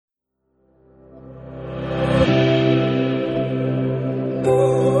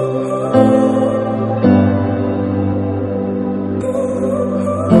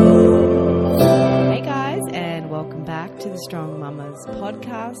Mamas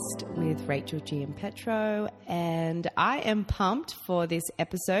podcast with Rachel G and Petro, and I am pumped for this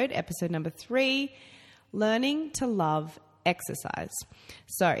episode number 3, Learning to Love Exercise.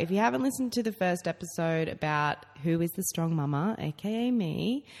 So if you haven't listened to the first episode about who is the strong mama, aka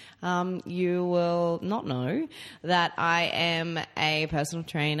me, you will not know that I am a personal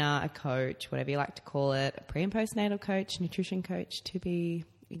trainer, a coach, whatever you like to call it, a pre and postnatal coach, nutrition coach to be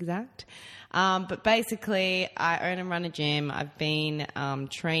exact. But basically I own and run a gym. I've been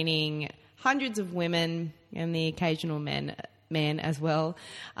training hundreds of women and the occasional man as well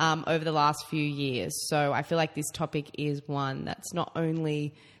over the last few years. So I feel like this topic is one that's not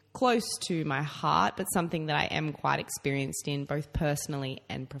only close to my heart, but something that I am quite experienced in both personally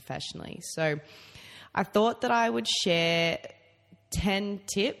and professionally. So I thought that I would share 10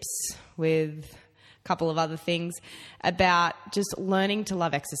 tips with a couple of other things about just learning to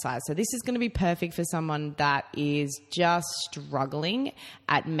love exercise. So this is going to be perfect for someone that is just struggling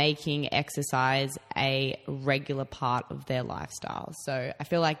at making exercise a regular part of their lifestyle. So I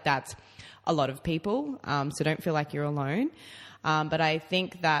feel like that's a lot of people. So don't feel like you're alone. But I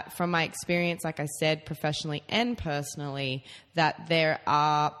think that from my experience, like I said, professionally and personally, that there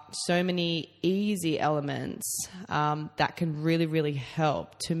are so many easy elements that can really, really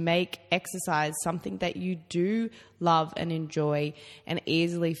help to make exercise something that you do love and enjoy and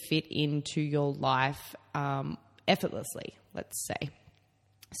easily fit into your life effortlessly, let's say.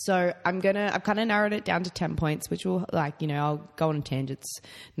 So I've kind of narrowed it down to 10 points, which will I'll go on tangents,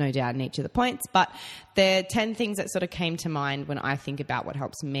 no doubt, in each of the points. But there are 10 things that sort of came to mind when I think about what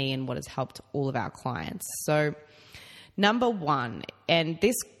helps me and what has helped all of our clients. So number 1, and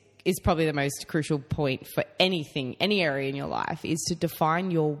this is probably the most crucial point for anything, any area in your life, is to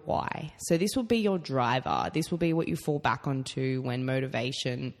define your why. So this will be your driver. This will be what you fall back onto when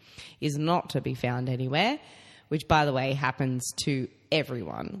motivation is not to be found anywhere, which, by the way, happens to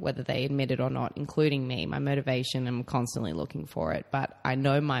everyone, whether they admit it or not, including me. My motivation, I'm constantly looking for it, but I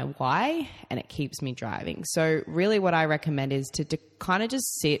know my why and it keeps me driving. So really what I recommend is to kind of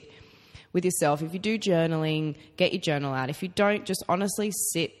just sit with yourself. If you do journaling, get your journal out. If you don't, just honestly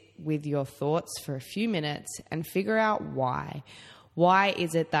sit with your thoughts for a few minutes and figure out why. Why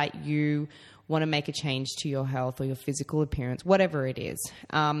is it that you want to make a change to your health or your physical appearance, whatever it is?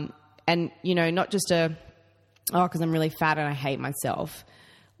 And, not just because I'm really fat and I hate myself.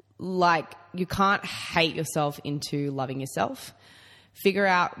 Like, you can't hate yourself into loving yourself. Figure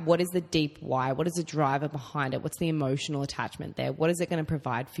out what is the deep why, what is the driver behind it, what's the emotional attachment there, what is it going to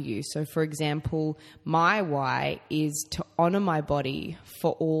provide for you? So, for example, my why is to honor my body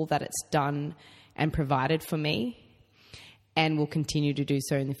for all that it's done and provided for me, and will continue to do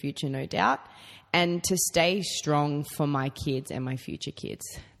so in the future, no doubt, and to stay strong for my kids and my future kids.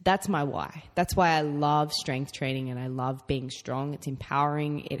 That's my why. That's why I love strength training and I love being strong. It's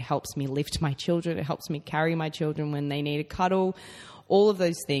empowering. It helps me lift my children. It helps me carry my children when they need a cuddle. All of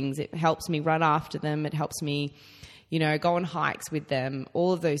those things. It helps me run after them. It helps me, go on hikes with them.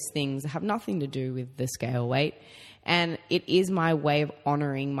 All of those things have nothing to do with the scale weight. And it is my way of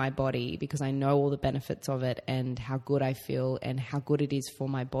honoring my body because I know all the benefits of it and how good I feel and how good it is for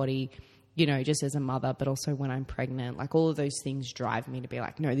my body, just as a mother, but also when I'm pregnant. Like, all of those things drive me to be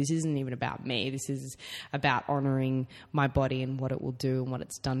like, no, this isn't even about me. This is about honoring my body and what it will do and what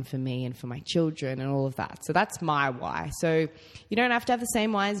it's done for me and for my children and all of that. So that's my why. So you don't have to have the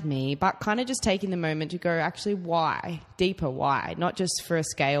same why as me, but kind of just taking the moment to go, actually, why? Deeper why? Not just for a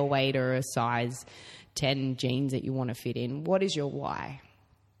scale weight or a size 10 jeans that you want to fit in. What is your why?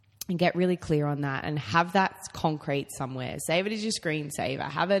 And get really clear on that and have that concrete somewhere. Save it as your screensaver.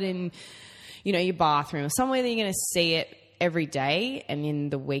 Have it in, your bathroom or somewhere that you're going to see it every day and in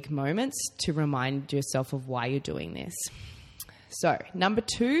the weak moments to remind yourself of why you're doing this. So number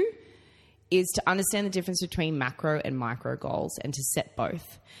 2 is to understand the difference between macro and micro goals and to set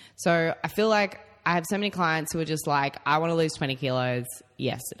both. So I feel like I have so many clients who are just like, I want to lose 20 kilos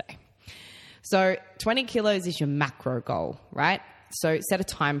yesterday. So 20 kilos is your macro goal, right? So set a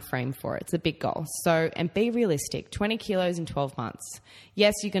time frame for it. It's a big goal. So, and be realistic. 20 kilos in 12 months.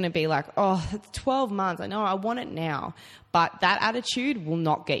 Yes, you're going to be like, oh, it's 12 months. I know, I want it now. But that attitude will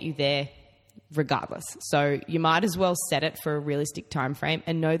not get you there regardless. So you might as well set it for a realistic time frame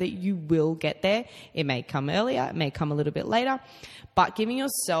and know that you will get there. It may come earlier. It may come a little bit later. But giving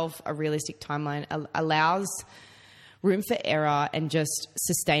yourself a realistic timeline allows room for error and just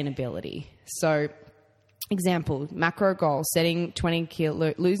sustainability. So, example, macro goal, losing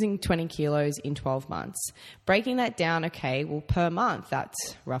 20 kilos in 12 months. Breaking that down, okay, well, per month,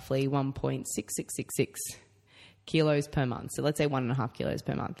 that's roughly 1.6666 kilos per month. So let's say 1.5 kilos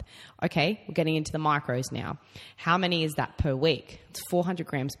per month. Okay, we're getting into the micros now. How many is that per week? It's 400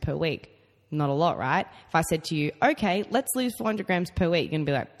 grams per week. Not a lot, right? If I said to you, okay, let's lose 400 grams per week, you're going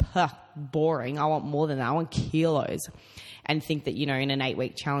to be like, boring. I want more than that. I want kilos. And think that, in an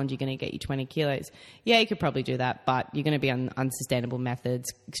 8-week challenge, you're going to get you 20 kilos. Yeah, you could probably do that, but you're going to be on unsustainable methods,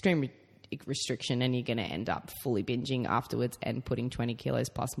 extreme restriction, and you're going to end up fully binging afterwards and putting 20 kilos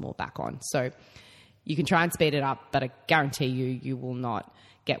plus more back on. So you can try and speed it up, but I guarantee you will not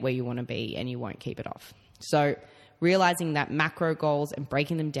get where you want to be and you won't keep it off. So realizing that macro goals and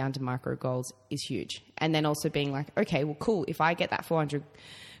breaking them down to micro goals is huge. And then also being like, okay, well, cool. If I get that 400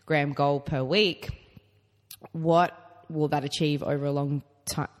 gram goal per week, what will that achieve over a long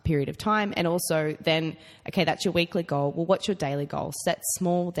period of time? And also then, okay, that's your weekly goal. Well, what's your daily goal? Set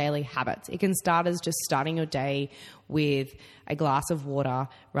small daily habits. It can start as just starting your day with a glass of water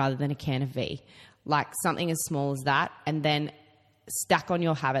rather than a can of V. Like something as small as that, and then stack on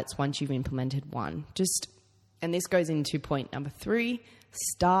your habits once you've implemented one. And this goes into point number 3,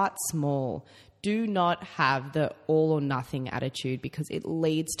 start small. Do not have the all or nothing attitude, because it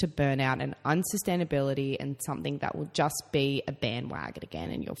leads to burnout and unsustainability and something that will just be a bandwagon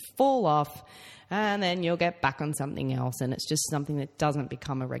again, and you'll fall off and then you'll get back on something else, and it's just something that doesn't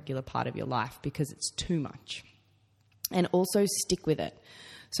become a regular part of your life because it's too much. And also stick with it.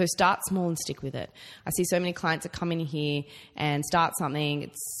 So start small and stick with it. I see so many clients that come in here and start something,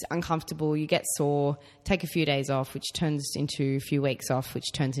 it's uncomfortable, you get sore, take a few days off, which turns into a few weeks off, which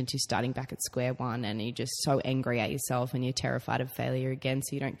turns into starting back at square one, and you're just so angry at yourself and you're terrified of failure again,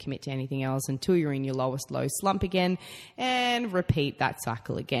 so you don't commit to anything else until you're in your lowest low slump again, and repeat that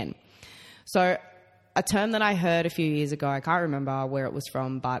cycle again. So a term that I heard a few years ago, I can't remember where it was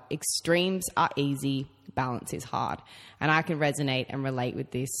from, but extremes are easy, balance is hard. And I can resonate and relate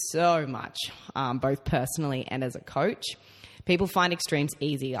with this so much, both personally and as a coach. People find extremes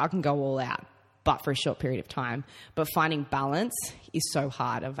easy. I can go all out, but for a short period of time. But finding balance is so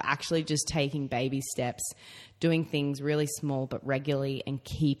hard, of actually just taking baby steps, doing things really small but regularly and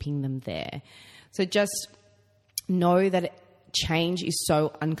keeping them there. So just know that change is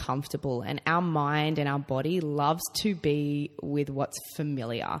so uncomfortable, and our mind and our body loves to be with what's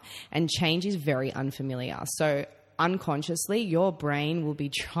familiar, and change is very unfamiliar. So unconsciously, your brain will be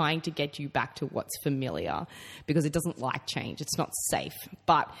trying to get you back to what's familiar because it doesn't like change. It's not safe.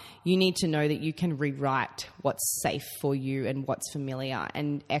 But you need to know that you can rewrite what's safe for you and what's familiar,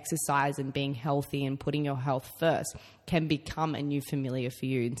 and exercise and being healthy and putting your health first can become a new familiar for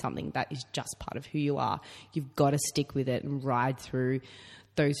you and something that is just part of who you are. You've got to stick with it and ride through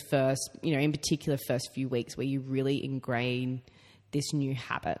those first, in particular first few weeks where you really ingrain this new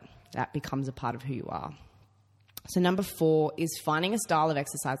habit that becomes a part of who you are. So number 4 is finding a style of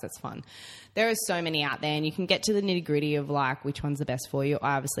exercise that's fun. There are so many out there, and you can get to the nitty-gritty of like which one's the best for you.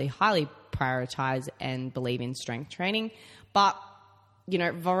 I obviously highly prioritize and believe in strength training, but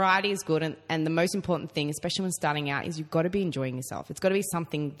variety is good. And the most important thing, especially when starting out, is you've got to be enjoying yourself. It's got to be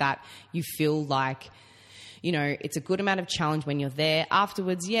something that you feel like, it's a good amount of challenge when you're there.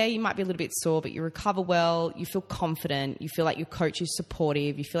 Afterwards, yeah, you might be a little bit sore, but you recover well, you feel confident, you feel like your coach is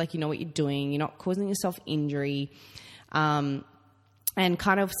supportive, you feel like you know what you're doing, you're not causing yourself injury, and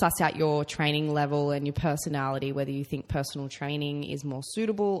kind of suss out your training level and your personality, whether you think personal training is more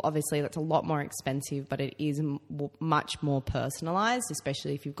suitable. Obviously, that's a lot more expensive, but it is much more personalized,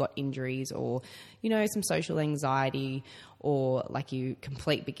 especially if you've got injuries or, some social anxiety, or like you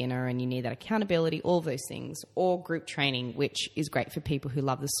complete beginner and you need that accountability, all of those things. Or group training, which is great for people who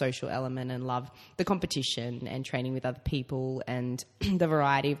love the social element and love the competition and training with other people, and the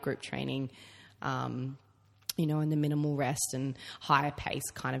variety of group training, and the minimal rest and higher pace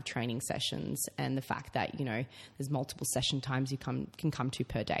kind of training sessions, and the fact that, there's multiple session times you can come to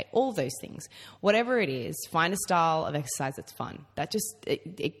per day, all of those things. Whatever it is, find a style of exercise that's fun. That just,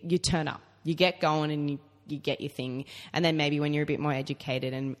 you turn up, you get going and you get your thing. And then maybe when you're a bit more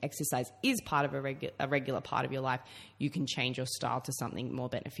educated and exercise is part of a regular part of your life, you can change your style to something more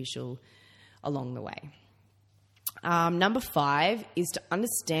beneficial along the way. Number 5 is to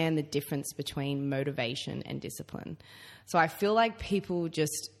understand the difference between motivation and discipline. So I feel like people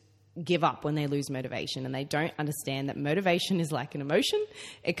just give up when they lose motivation, and they don't understand that motivation is like an emotion.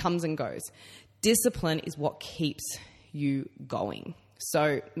 It comes and goes. Discipline is what keeps you going.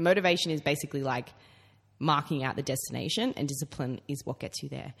 So motivation is basically like marking out the destination, and discipline is what gets you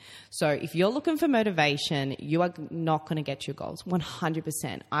there. So if you're looking for motivation, you are not going to get your goals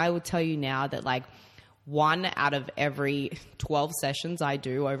 100%. I will tell you now that 1 out of every 12 sessions I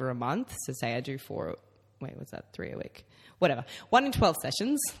do over a month, so say I do 3 a week, whatever, 1 in 12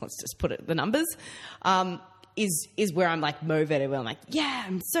 sessions, let's just put it the numbers, is where I'm like motivated, where I'm like, yeah,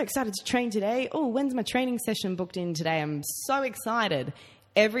 I'm so excited to train today. Oh, when's my training session booked in today? I'm so excited.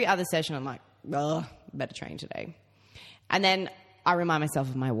 Every other session, I'm like, oh, better train today. And then I remind myself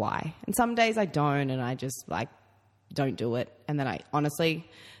of my why. And some days I don't, and I just like don't do it. And then I honestly,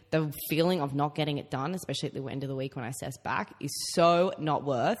 the feeling of not getting it done, especially at the end of the week when I assess back, is so not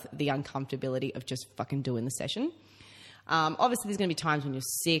worth the uncomfortability of just fucking doing the session. Obviously, there's going to be times when you're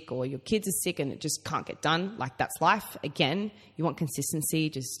sick or your kids are sick and it just can't get done. Like, that's life. Again, you want consistency,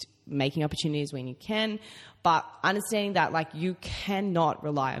 just making opportunities when you can. But understanding that, like, you cannot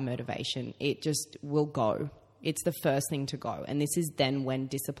rely on motivation. It just will go. It's the first thing to go. And this is then when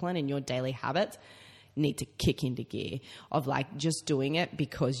discipline and your daily habits need to kick into gear of, like, just doing it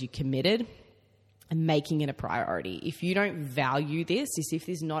because you committed and making it a priority. If you don't value this, if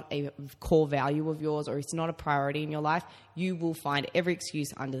this is not a core value of yours or it's not a priority in your life, you will find every excuse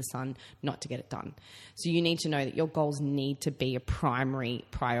under the sun not to get it done. So you need to know that your goals need to be a primary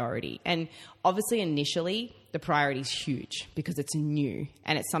priority. And obviously initially the priority is huge because it's new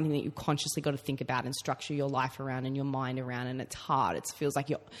and it's something that you consciously got to think about and structure your life around and your mind around, and it's hard. It feels like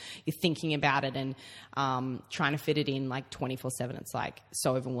you're thinking about it and trying to fit it in like 24/7. It's like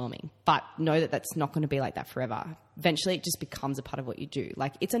so overwhelming. But know that that's not going to be like that forever. Eventually it just becomes a part of what you do.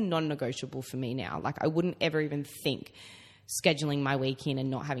 Like, it's a non-negotiable for me now. Like, I wouldn't ever even think scheduling my week in and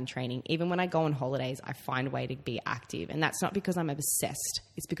not having training. Even when I go on holidays, I find a way to be active. And that's not because I'm obsessed.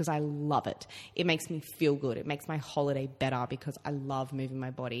 It's because I love it. It makes me feel good. It makes my holiday better because I love moving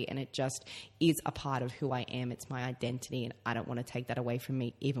my body, and it just is a part of who I am. It's my identity, and I don't want to take that away from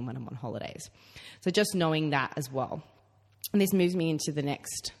me even when I'm on holidays. So just knowing that as well. And this moves me into the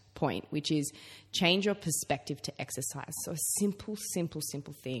next point, which is change your perspective to exercise. So a simple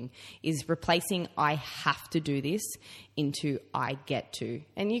thing is replacing I have to do this into I get to.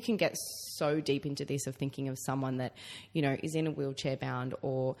 And you can get so deep into this of thinking of someone that, you know, is in a wheelchair bound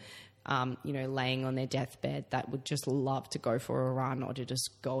or, you know, laying on their deathbed that would just love to go for a run or to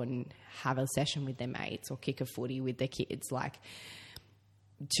just go and have a session with their mates or kick a footy with their kids. Like,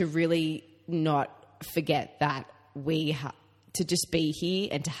 to really not forget that we have to just be here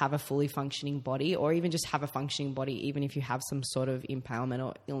and to have a fully functioning body, or even just have a functioning body, even if you have some sort of impairment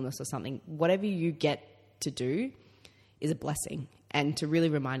or illness or something, whatever you get to do is a blessing. And to really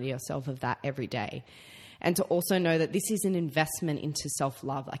remind yourself of that every day. And to also know that this is an investment into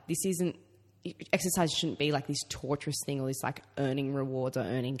self-love. Like, this isn't, exercise shouldn't be like this torturous thing or this like earning rewards or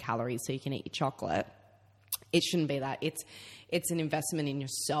earning calories so you can eat your chocolate. It shouldn't be that. It's an investment in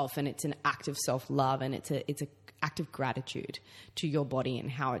yourself, and it's an act of self-love, and it's a act of gratitude to your body and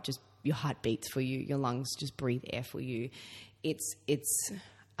how it just, your heart beats for you, your lungs just breathe air for you. It's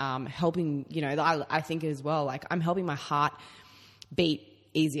helping, you know, I think as well, like, I'm helping my heart beat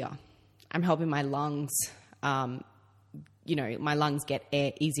easier. I'm helping my lungs, you know, my lungs get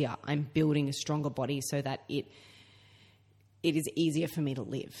air easier. I'm building a stronger body so that it is easier for me to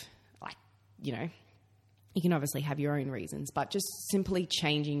live. Like, you know, you can obviously have your own reasons, but just simply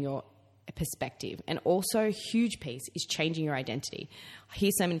changing your perspective. And also a huge piece is changing your identity. I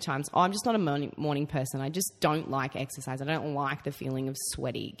hear so many times, oh, I'm just not a morning person. I just don't like exercise. I don't like the feeling of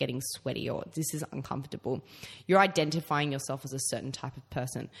getting sweaty, or this is uncomfortable. You're identifying yourself as a certain type of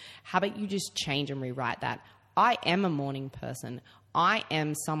person. How about you just change and rewrite that? I am a morning person. I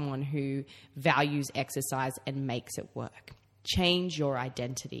am someone who values exercise and makes it work. Change your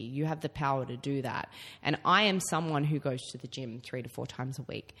identity. You have the power to do that. And I am someone who goes to the gym 3 to 4 times a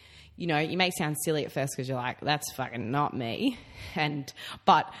week. You know, you may sound silly at first because you're like, that's fucking not me.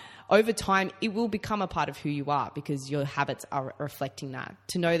 But over time, it will become a part of who you are because your habits are reflecting that.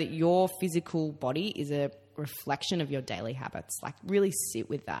 To know that your physical body is a reflection of your daily habits. Like, really sit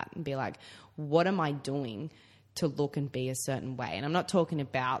with that and be like, what am I doing to look and be a certain way? And I'm not talking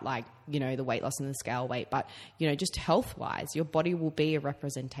about like, you know, the weight loss and the scale weight, but, you know, just health wise, your body will be a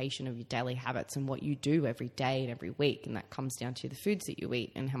representation of your daily habits and what you do every day and every week. And that comes down to the foods that you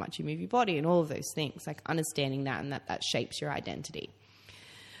eat and how much you move your body and all of those things, like understanding that, and that shapes your identity.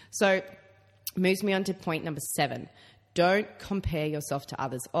 So moves me on to point number 7. Don't compare yourself to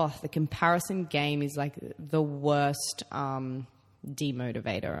others. Oh, the comparison game is like the worst demotivator,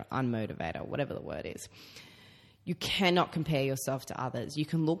 unmotivator, whatever the word is. You cannot compare yourself to others. You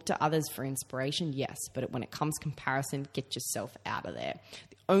can look to others for inspiration, yes, but when it comes comparison, get yourself out of there.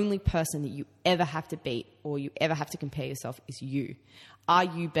 The only person that you ever have to beat or you ever have to compare yourself is you. Are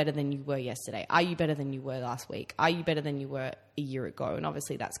you better than you were yesterday? Are you better than you were last week? Are you better than you were a year ago? And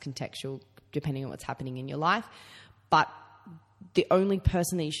obviously that's contextual depending on what's happening in your life. But the only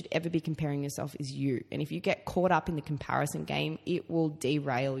person that you should ever be comparing yourself is you. And if you get caught up in the comparison game, it will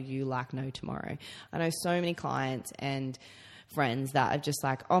derail you like no tomorrow. I know so many clients and friends that are just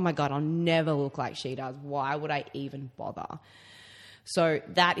like, oh my God, I'll never look like she does. Why would I even bother? So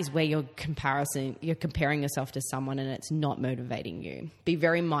that is where you're comparing yourself to someone and it's not motivating you. Be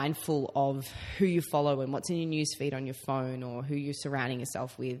very mindful of who you follow and what's in your newsfeed on your phone, or who you're surrounding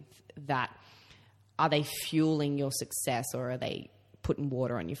yourself with. That are they fueling your success, or are they putting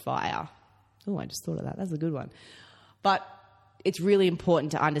water on your fire? Oh, I just thought of that. That's a good one. But it's really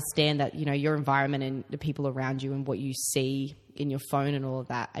important to understand that, you know, your environment and the people around you and what you see in your phone and all of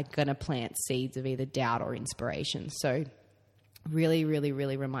that are going to plant seeds of either doubt or inspiration. So really, really,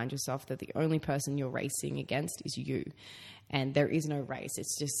 really remind yourself that the only person you're racing against is you. And there is no race.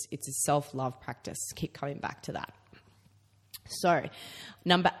 It's a self-love practice. Keep coming back to that. So,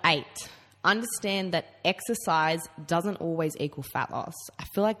 number 8. Understand that exercise doesn't always equal fat loss. I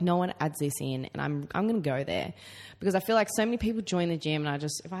feel like no one adds this in, and I'm going to go there because I feel like so many people join the gym, and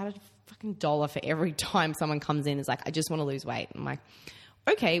if I had a fucking dollar for every time someone comes in, is like, I just want to lose weight. I'm like,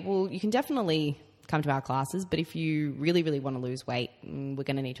 okay, well, you can definitely come to our classes, but if you really, really want to lose weight, we're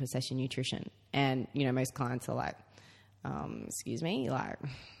going to need to assess your nutrition. And, you know, most clients are like, excuse me, like,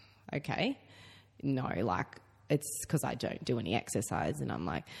 okay, no, like, it's because I don't do any exercise. And I'm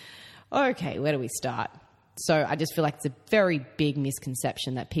like, okay, where do we start? So I just feel like it's a very big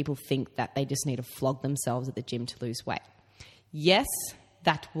misconception that people think that they just need to flog themselves at the gym to lose weight. Yes,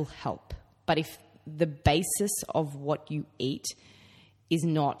 that will help. But if the basis of what you eat is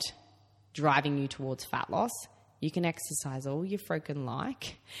not driving you towards fat loss, you can exercise all you freaking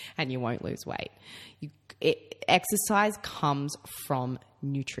like and you won't lose weight. Exercise comes from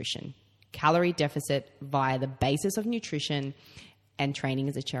nutrition. Calorie deficit via the basis of nutrition, and training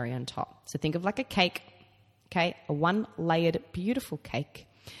is a cherry on top. So think of like a cake, okay? A one-layered, beautiful cake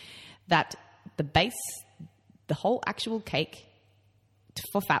that the base, the whole actual cake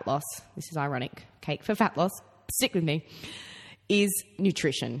for fat loss, this is ironic, cake for fat loss, stick with me, is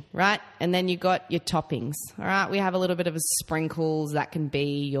nutrition, right? And then you got your toppings, all right? We have a little bit of a sprinkles that can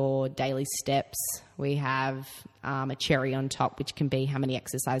be your daily steps. We have a cherry on top, which can be how many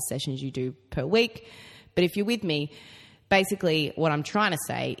exercise sessions you do per week. But if you're with me, basically what I'm trying to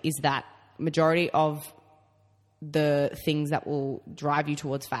say is that majority of the things that will drive you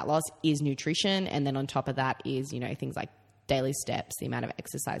towards fat loss is nutrition. And then on top of that is, you know, things like daily steps, the amount of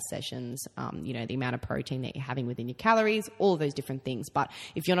exercise sessions, you know, the amount of protein that you're having within your calories, all of those different things. But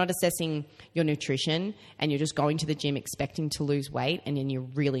if you're not assessing your nutrition and you're just going to the gym expecting to lose weight, and then you're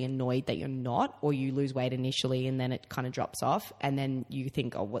really annoyed that you're not, or you lose weight initially and then it kind of drops off, and then you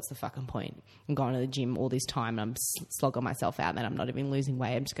think, oh, what's the fucking point? I'm going to the gym all this time and I'm slogging myself out and I'm not even losing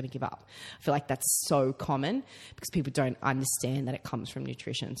weight. I'm just going to give up. I feel like that's so common because people don't understand that it comes from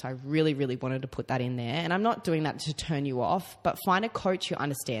nutrition. So I really, really wanted to put that in there. And I'm not doing that to turn you off, but find a coach who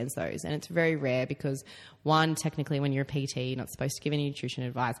understands those. And it's very rare because, one, technically when you're a PT, you're not supposed to give any nutrition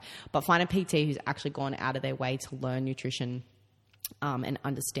advice, but find a PT who's actually gone out of their way to learn nutrition and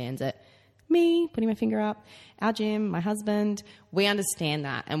understands it. Me, putting my finger up, our gym, my husband, we understand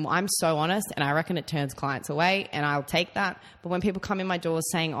that. And I'm so honest, and I reckon it turns clients away, and I'll take that. But when people come in my door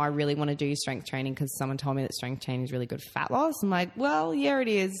saying, oh, I really want to do strength training because someone told me that strength training is really good for fat loss, I'm like, well, yeah, it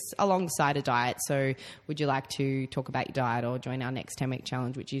is, alongside a diet. So would you like to talk about your diet or join our next 10-week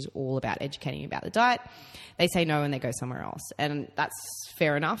challenge, which is all about educating you about the diet? They say no and they go somewhere else. And that's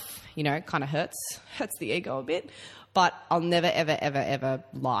fair enough. You know, it kind of hurts the ego a bit. But I'll never, ever, ever, ever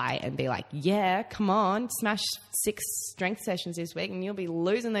lie and be like, yeah, come on, smash 6 strength sessions this week and you'll be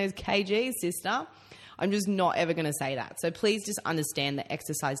losing those kgs, sister. I'm just not ever going to say that. So please just understand that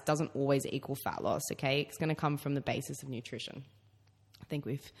exercise doesn't always equal fat loss, okay? It's going to come from the basis of nutrition. I think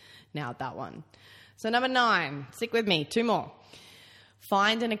we've nailed that one. So number 9, stick with me, 2 more.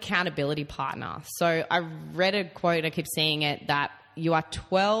 Find an accountability partner. So I read a quote, I keep seeing it, that you are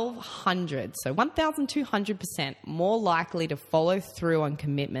 1,200, so 1,200% more likely to follow through on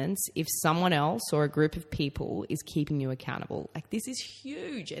commitments if someone else or a group of people is keeping you accountable. Like, this is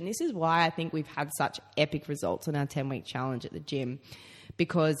huge. And this is why I think we've had such epic results on our 10-week challenge at the gym,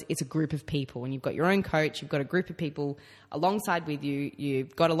 because it's a group of people and you've got your own coach, you've got a group of people alongside with you,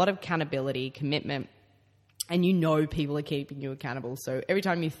 you've got a lot of accountability, commitment, and you know people are keeping you accountable. So every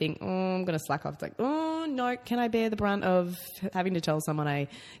time you think, oh, I'm going to slack off, it's like, oh, no, can I bear the brunt of having to tell someone I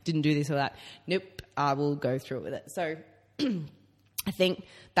didn't do this or that? Nope, I will go through it with it. So I think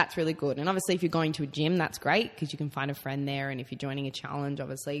that's really good. And obviously if you're going to a gym, that's great because you can find a friend there. And if you're joining a challenge,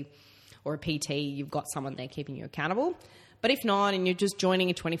 obviously, or a PT, you've got someone there keeping you accountable. But if not, and you're just joining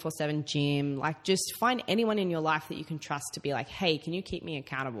a 24/7 gym, like just find anyone in your life that you can trust to be like, hey, can you keep me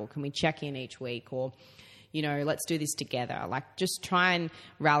accountable? Can we check in each week? Or, you know, let's do this together. Like just try and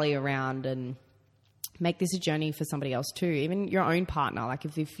rally around and make this a journey for somebody else too, even your own partner. Like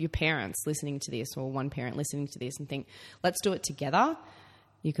if your parents listening to this or one parent listening to this and think, let's do it together.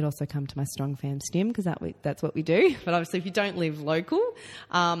 You could also come to my Strong Fams gym because that's what we do. But obviously if you don't live local,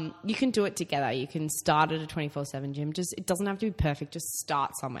 you can do it together. You can start at a 24/7 gym. It doesn't have to be perfect. Just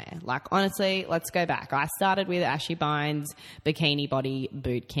start somewhere. Like honestly, let's go back. I started with Ashley Bynes bikini body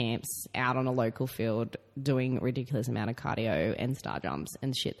boot camps out on a local field doing a ridiculous amount of cardio and star jumps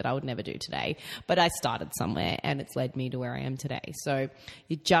and shit that I would never do today. But I started somewhere and it's led me to where I am today. So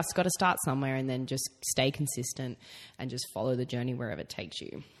you just got to start somewhere and then just stay consistent and just follow the journey wherever it takes you.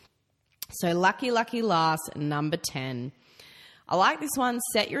 So lucky last, number 10. I like this one.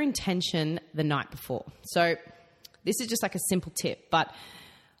 Set your intention the night before. So this is just like a simple tip, but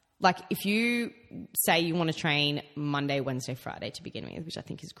like if you say you want to train Monday, Wednesday, Friday to begin with, which I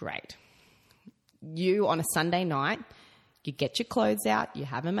think is great. You on a Sunday night, you get your clothes out, you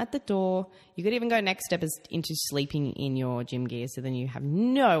have them at the door. You could even go next step is into sleeping in your gym gear, so then you have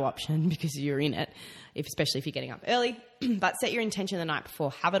no option because you're in it, especially if you're getting up early. But set your intention the night before,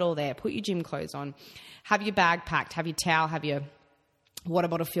 have it all there, put your gym clothes on, have your bag packed, have your towel, have your water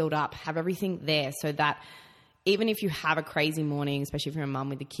bottle filled up, have everything there so that even if you have a crazy morning, especially if you're a mum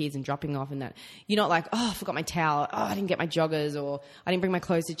with the kids and dropping off and that, you're not like, oh, I forgot my towel. Oh, I didn't get my joggers, or I didn't bring my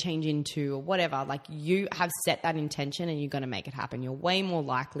clothes to change into, or whatever. Like you have set that intention and you're going to make it happen. You're way more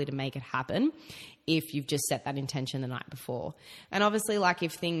likely to make it happen if you've just set that intention the night before. And obviously, like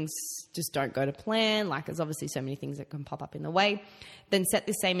if things just don't go to plan, like there's obviously so many things that can pop up in the way, then set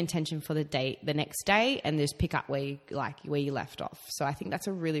the same intention for the next day and just pick up where you left off. So I think that's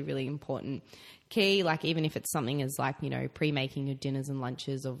a really, really important key. Like even if it's something as like, you know, pre-making your dinners and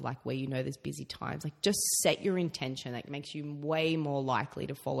lunches of like where you know there's busy times, like just set your intention. That makes you way more likely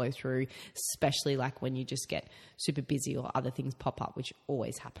to follow through, especially like when you just get super busy or other things pop up, which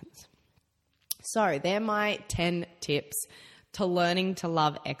always happens. So they're my 10 tips to learning to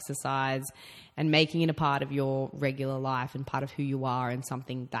love exercise and making it a part of your regular life and part of who you are and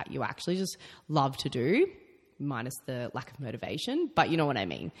something that you actually just love to do, minus the lack of motivation, but you know what I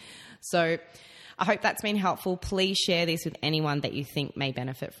mean. So I hope that's been helpful. Please share this with anyone that you think may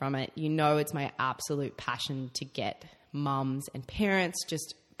benefit from it. You know it's my absolute passion to get mums and parents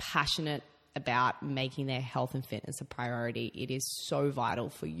just passionate about making their health and fitness a priority. It is so vital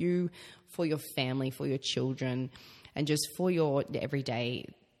for you, for your family, for your children, and just for your everyday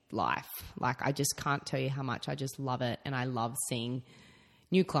life. Like I just can't tell you how much I just love it, and I love seeing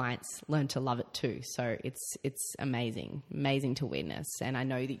new clients learn to love it too. So it's amazing to witness. And I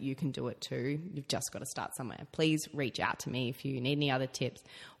know that you can do it too. You've just got to start somewhere. Please reach out to me if you need any other tips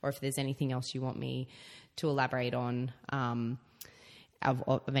or if there's anything else you want me to elaborate on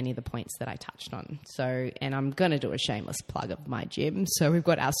of any of the points that I touched on. So, and I'm going to do a shameless plug of my gym. So we've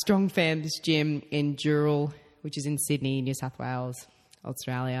got our Strong Fams gym in Dural, which is in Sydney, New South Wales,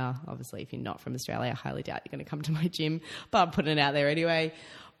 Australia. Obviously, if you're not from Australia, I highly doubt you're going to come to my gym, but I'm putting it out there anyway.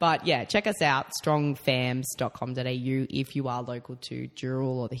 But yeah, check us out, strongfams.com.au if you are local to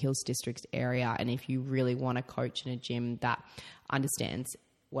Dural or the Hills District area, and if you really want to coach in a gym that understands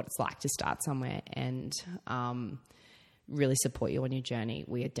what it's like to start somewhere and really support you on your journey.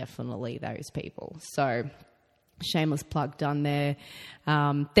 We are definitely those people. So shameless plug done there.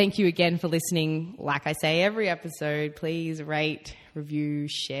 Thank you again for listening. Like I say every episode, please rate, review,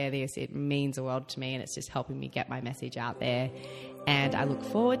 share this. It means the world to me, and it's just helping me get my message out there. And I look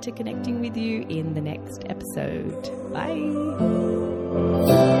forward to connecting with you in the next episode. Bye.